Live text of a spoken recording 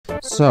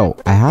So,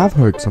 I have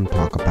heard some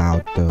talk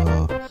about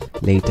the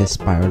latest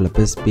Spiral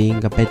Abyss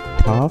being a bit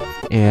tough,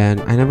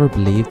 and I never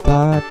believed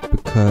that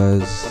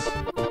because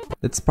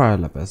it's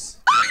Spiral Abyss.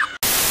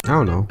 I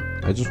don't know,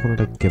 I just wanted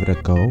to give it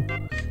a go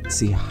and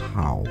see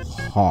how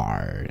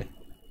hard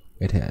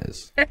it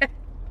is.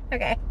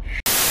 Okay.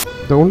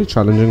 The only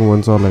challenging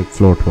ones are like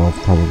floor 12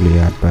 probably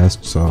at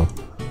best, so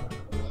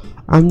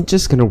I'm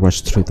just gonna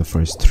rush through the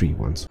first 3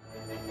 ones.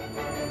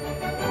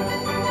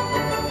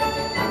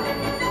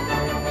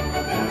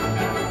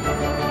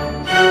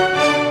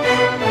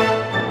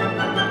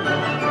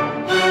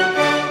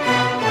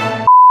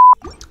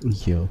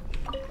 Yo.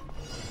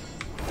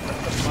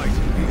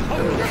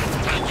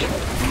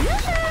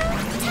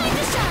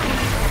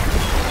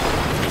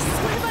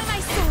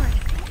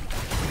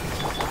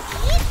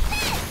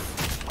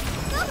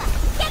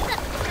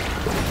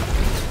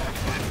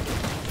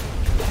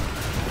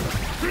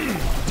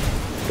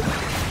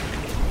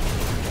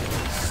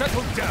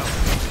 Settle down.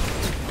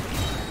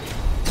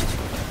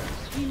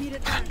 You need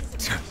it.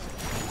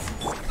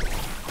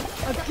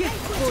 A gift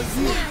for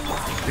you.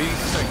 Be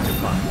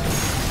sanctified.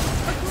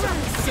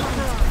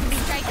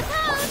 Strike a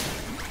pose.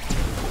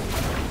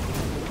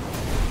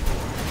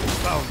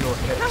 Bow your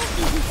head.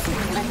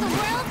 Let the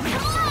world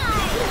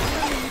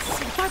collide.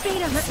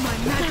 Barbados, let my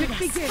magic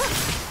begin.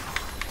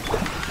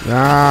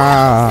 Ah.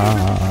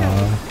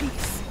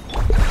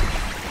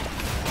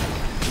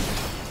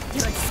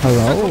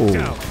 Hello. Settle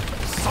down.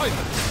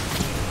 Silence.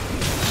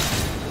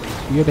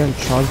 You didn't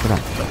charge for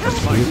that.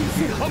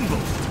 Be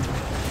humble.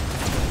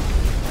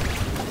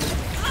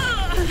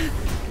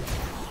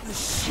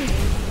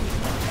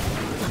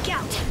 Look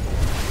out.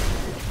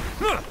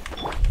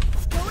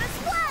 Go and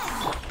fly.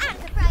 At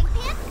the frying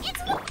pan,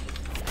 it's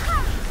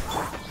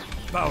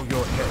Bow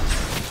your head.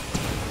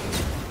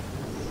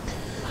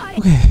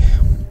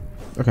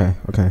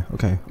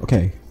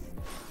 Okay.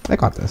 I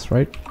got this,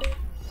 right?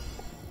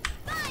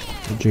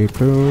 Jade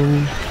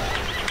Boom.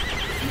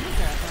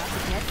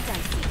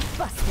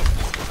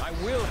 I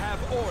will have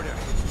order.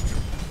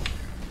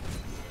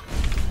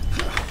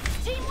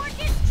 Teamwork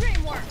is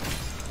dreamwork.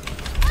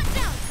 Watch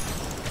out.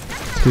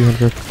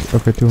 300,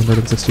 okay,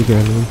 260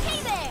 damage.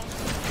 Hey there.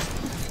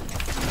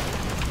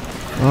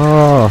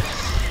 Oh,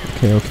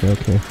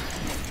 okay.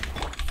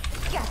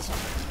 Gotcha.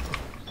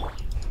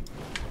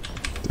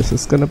 This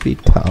is gonna be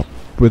tough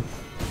with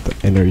the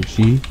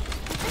energy,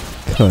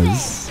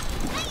 cause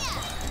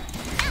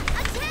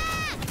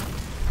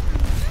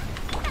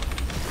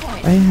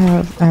I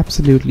have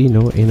absolutely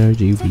no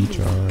energy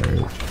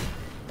recharge.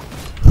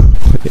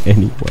 With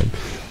anyone,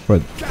 for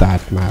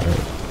that matter.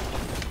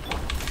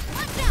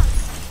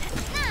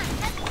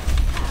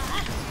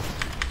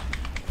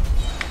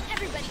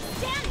 Everybody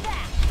stand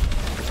back.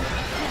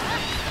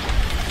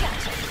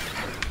 Gotcha.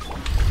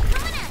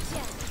 Coming at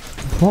ya.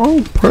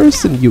 Wrong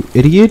person, you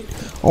idiot!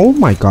 Oh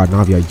my god,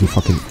 Navia, you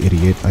fucking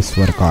idiot! I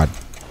swear to God.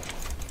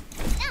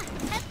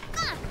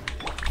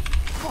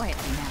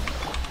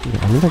 Yeah,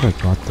 I don't think I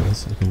got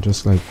this. I can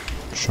just like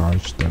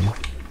charge them.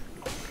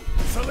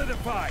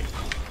 Solidify.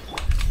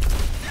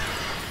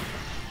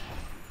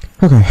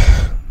 Okay.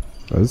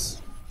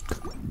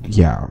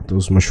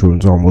 Those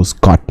mushrooms almost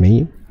got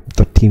me.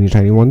 The teeny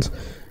tiny ones.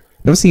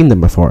 Never seen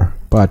them before,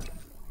 but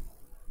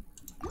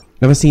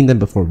never seen them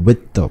before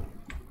with the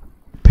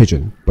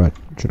pigeon, but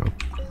you know.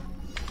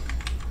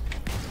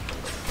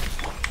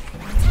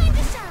 Time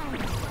to shine.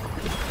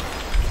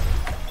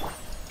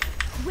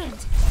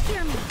 Wind,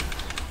 hear me.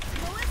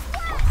 Go and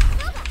fly.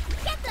 Nova,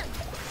 get them.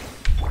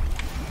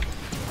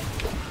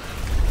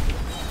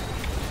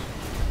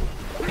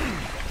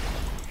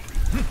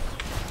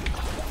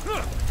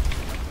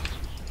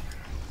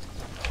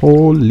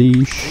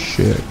 Holy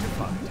shit.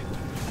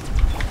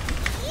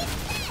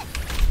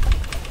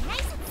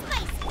 Nice and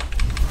spicy.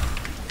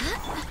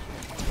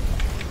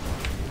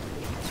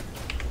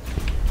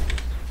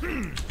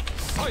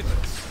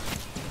 Silence.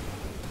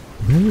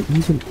 Where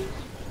even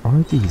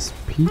are these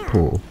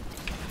people?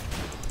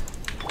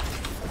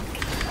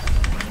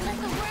 Let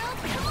the world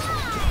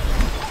collide.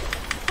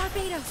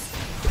 Barbados,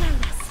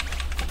 cloud us.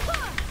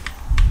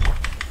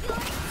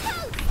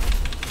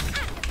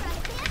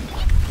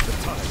 The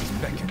tides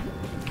beckon.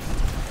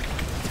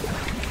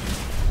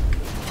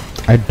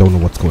 I don't know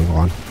what's going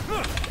on.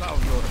 Bow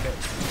your head.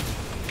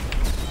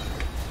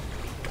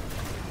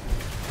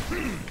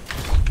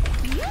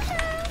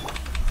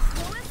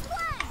 Go and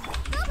fly.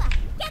 Nova,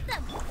 get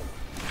them.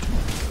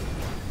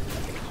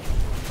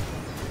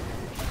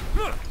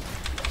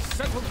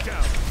 Settle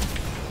down.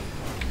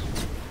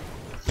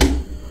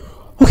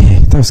 Okay,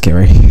 that was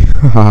scary.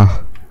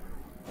 Haha.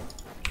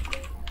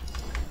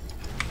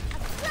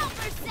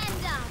 Proper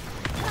send off.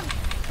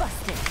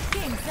 Busted.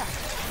 Game's up.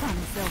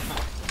 Fun's over.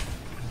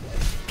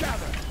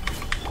 Gather.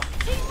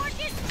 Teamwork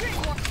is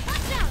dreamwork.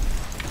 Watch out.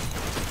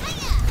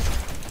 Hiya.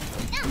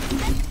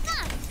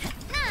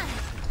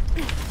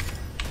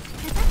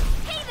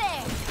 Hey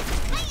there.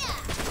 Hiya.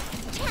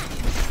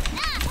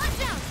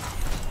 Watch out.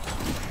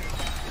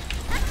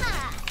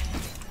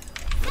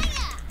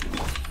 Hiya.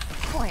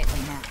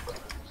 Quietly now.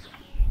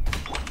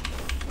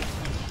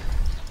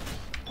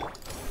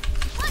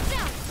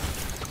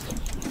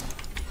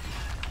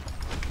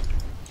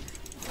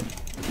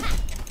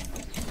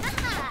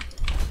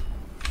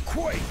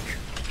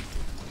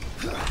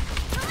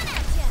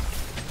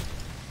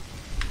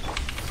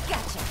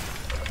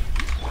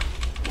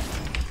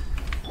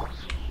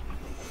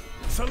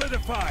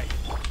 Solidify.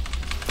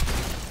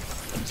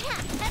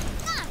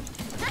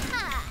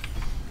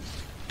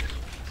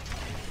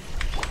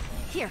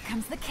 Here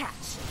comes the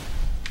catch.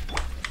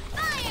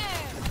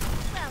 Fire!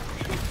 Well,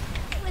 it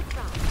was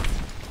wrong.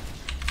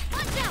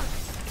 Watch out!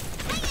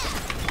 Hiya!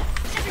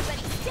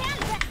 Everybody stand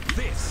back!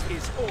 This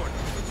is order.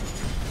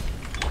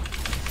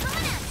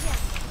 Coming at ya!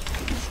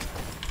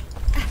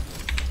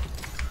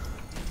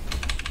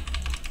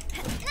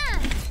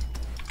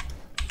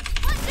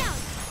 Watch out!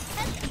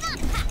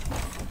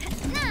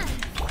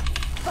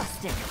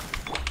 Busted.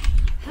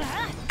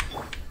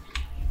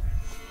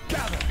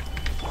 Gather.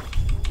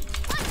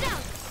 Watch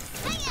out!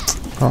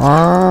 Hiya!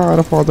 Out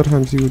of all the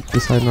times you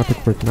decide not to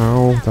quit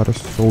now, that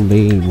is so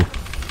lame.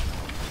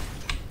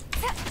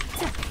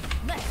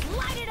 Let's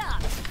light it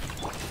up!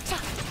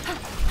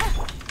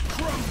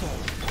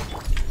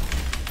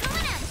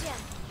 Coming at ya!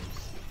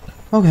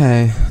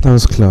 Okay, that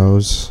was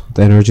close.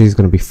 The energy is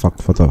gonna be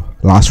fucked for the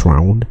last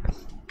round,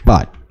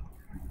 but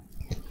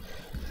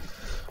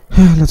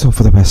let's hope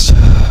for the best.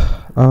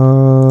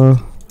 Let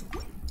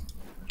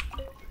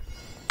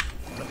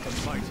the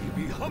mighty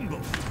be humble.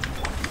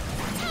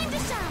 Time to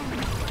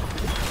shine!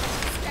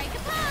 Strike a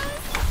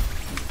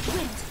pose!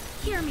 Wind,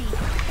 hear me.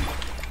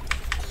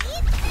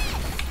 Eat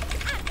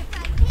this!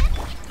 Octopi pip!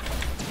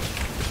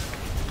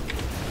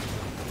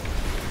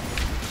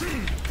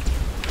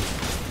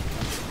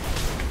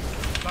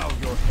 Bow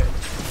your head.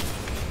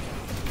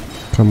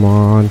 Come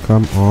on,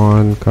 come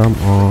on, come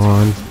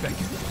on.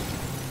 Beckon.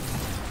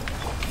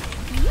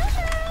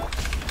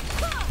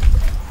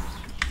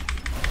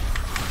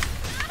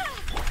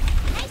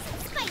 Nice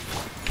and spicy!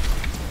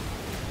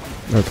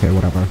 Okay,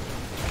 whatever.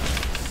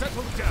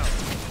 Settle down.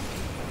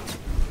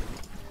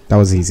 That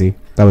was easy.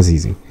 That was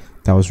easy.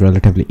 That was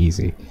relatively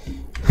easy.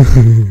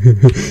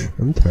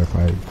 I'm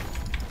terrified.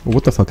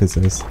 What the fuck is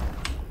this?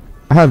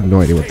 I have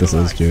no idea what this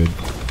is, dude.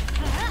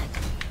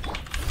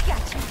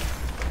 Gotcha.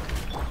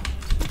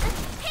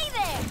 Hey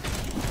there!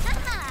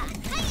 Haha!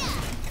 Hiya!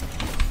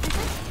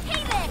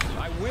 Hey there!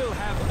 I will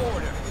have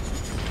order.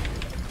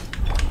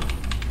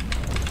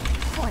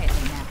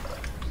 Quietly now.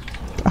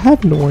 I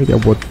have no idea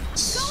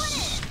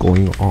what's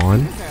going on.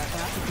 Things are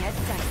about to get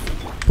dicey.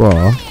 Bruh.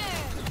 Well,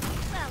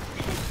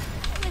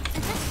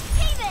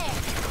 hey there!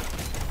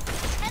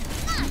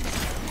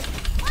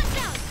 Watch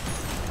out!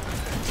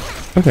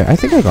 Okay, I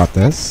think I got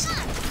this.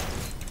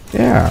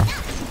 Yeah.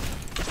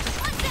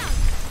 Watch out!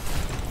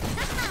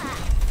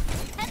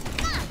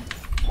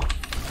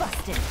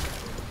 Busted.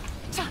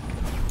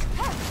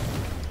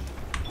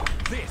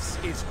 This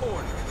is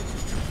order.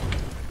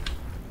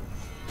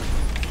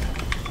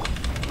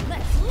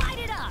 Let's light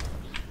it up!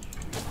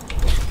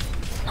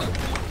 A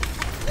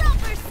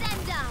proper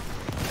send-off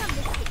from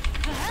the sea.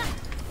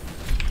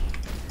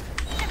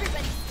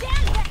 Everybody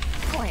stand back!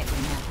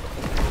 Quietly now.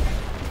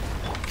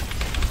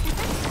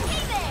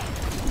 Hey there!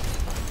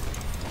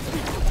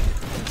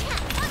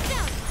 Watch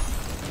out!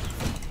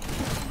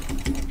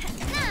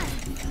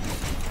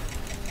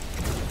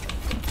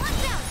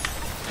 Watch out!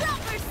 A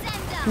proper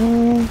send-off from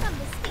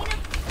the speed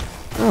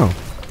of... Oh.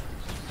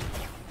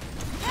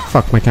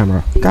 Fuck my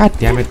camera. God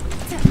damn it.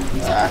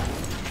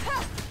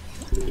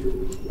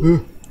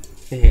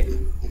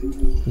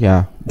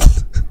 Yeah.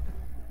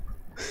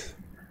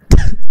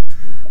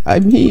 I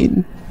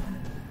mean,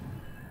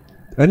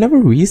 I never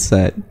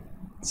reset,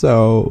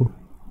 so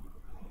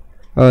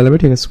let me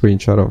take a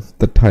screenshot of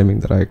the timing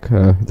that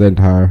the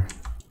entire,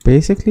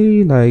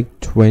 basically like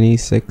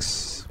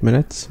 26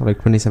 minutes or like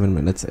 27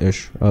 minutes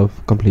ish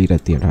of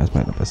completed the entire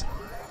Spinopus.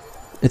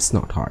 It's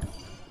not hard,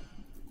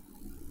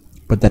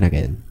 but then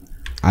again,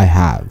 I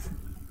have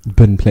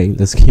been playing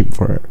this game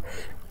for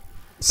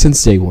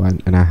since day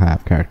one, and I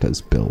have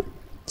characters built,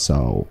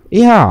 so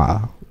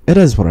yeah, it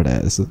is what it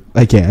is,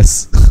 I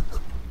guess.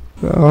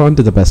 On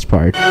to the best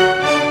part.